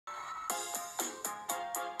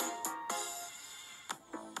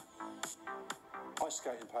Ice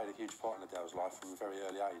skating played a huge part in Adele's life from a very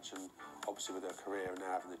early age, and obviously with her career and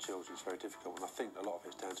now having the children, it's very difficult, and I think a lot of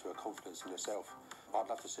it's down to her confidence in herself. I'd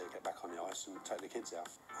love to see her get back on the ice and take the kids out,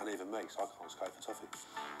 and even me, because I can't skate for toffee.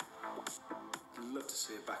 I'd love to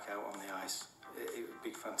see her back out on the ice. It would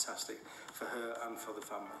be fantastic for her and for the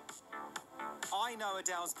family. I know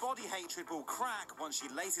Adele's body hatred will crack once she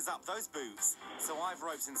laces up those boots, so I've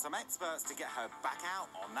roped in some experts to get her back out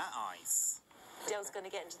on that ice. Adele's going to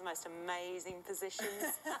get into the most amazing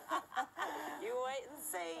positions. You wait and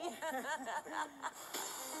see.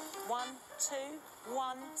 1, 2,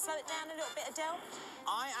 1. Slow it down a little bit, Adele.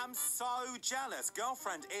 I am so jealous.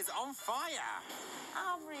 Girlfriend is on fire.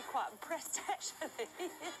 I'm really quite impressed, actually.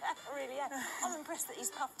 I really am. I'm impressed that he's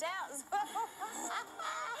puffed out as well.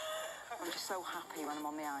 I'm just so happy when I'm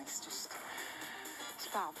on the ice. Just, it's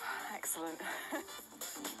fab. Excellent.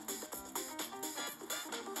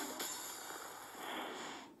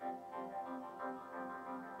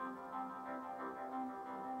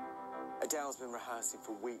 Adele's been rehearsing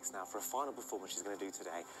for weeks now for a final performance she's going to do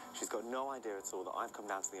today. She's got no idea at all that I've come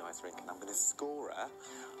down to the ice rink and I'm going to score her.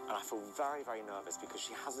 And I feel very, very nervous because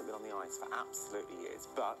she hasn't been on the ice for absolutely years.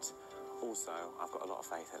 But also, I've got a lot of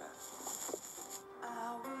faith in her.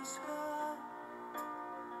 I was her,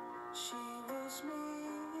 she was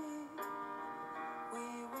me.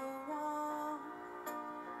 We were one,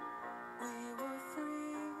 we were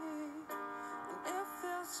free. And if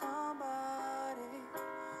there's somebody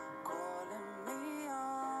calling me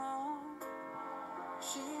on,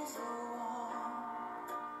 she's the one.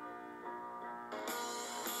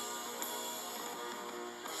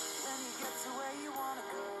 When you get to where you wanna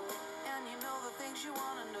go, and you know the things you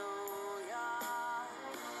wanna know, yeah.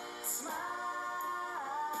 Smiling.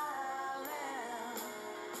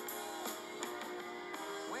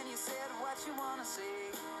 When you said what you wanna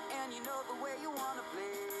say, and you know the way you wanna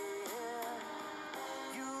play,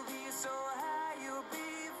 you'll be so high, you'll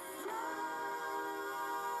be flying.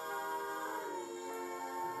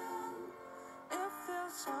 If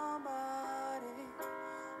there's somebody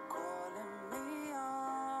calling me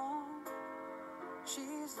on,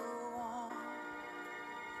 she's the one.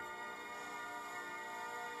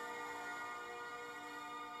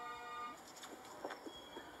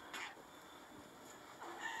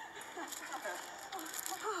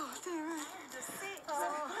 Oh, dear.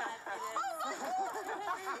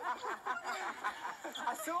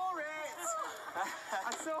 I saw it!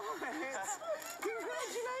 I saw it!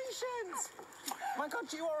 Congratulations! My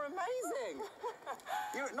God, you are amazing!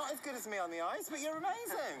 You're not as good as me on the ice, but you're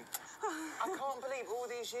amazing! I can't believe all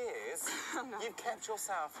these years you've kept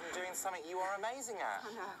yourself from doing something you are amazing at.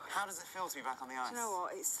 I know. How does it feel to be back on the ice? Do you know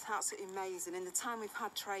what? It's absolutely amazing. In the time we've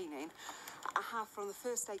had training, I have, from the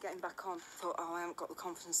first day getting back on, thought, oh, I haven't got the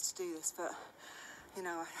confidence to do this, but, you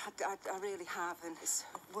know, I really have, and it's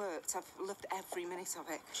worked. I've loved every minute of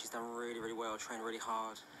it. She's done really, really well, trained really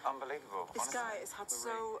hard. Unbelievable, This honestly. guy has had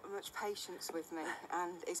so much patience with me,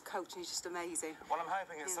 and his coaching is just amazing. Well, I'm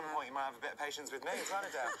hoping at some point you might have a bit of patience with me as well,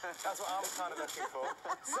 Adele. That's what I was kind of looking for.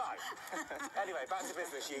 So, anyway, back to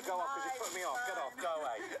business. You go off because you put me off. Get off, go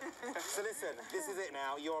away. So listen, this is it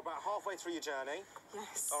now. You're about halfway through your journey.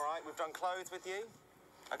 Yes. All right, we've done clothes with you.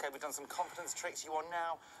 Okay, we've done some confidence tricks. You are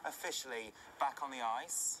now officially back on the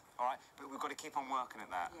ice. All right, but we've got to keep on working at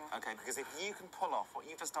that. Yeah. Okay, because if you can pull off what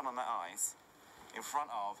you've just done on that ice in front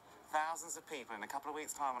of thousands of people in a couple of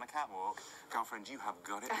weeks' time on a catwalk, girlfriend, you have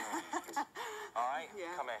got it right. All right?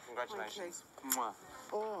 Yeah. Come here, congratulations. Mwah.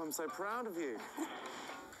 Oh, I'm so proud of you.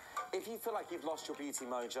 If you feel like you've lost your beauty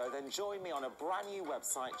mojo, then join me on a brand new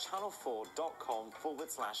website,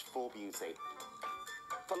 channel4.com/4beauty.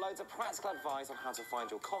 For loads of practical advice on how to find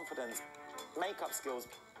your confidence, makeup skills,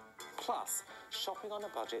 plus shopping on a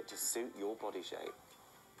budget to suit your body shape.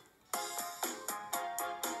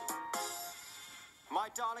 My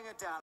darling Adele.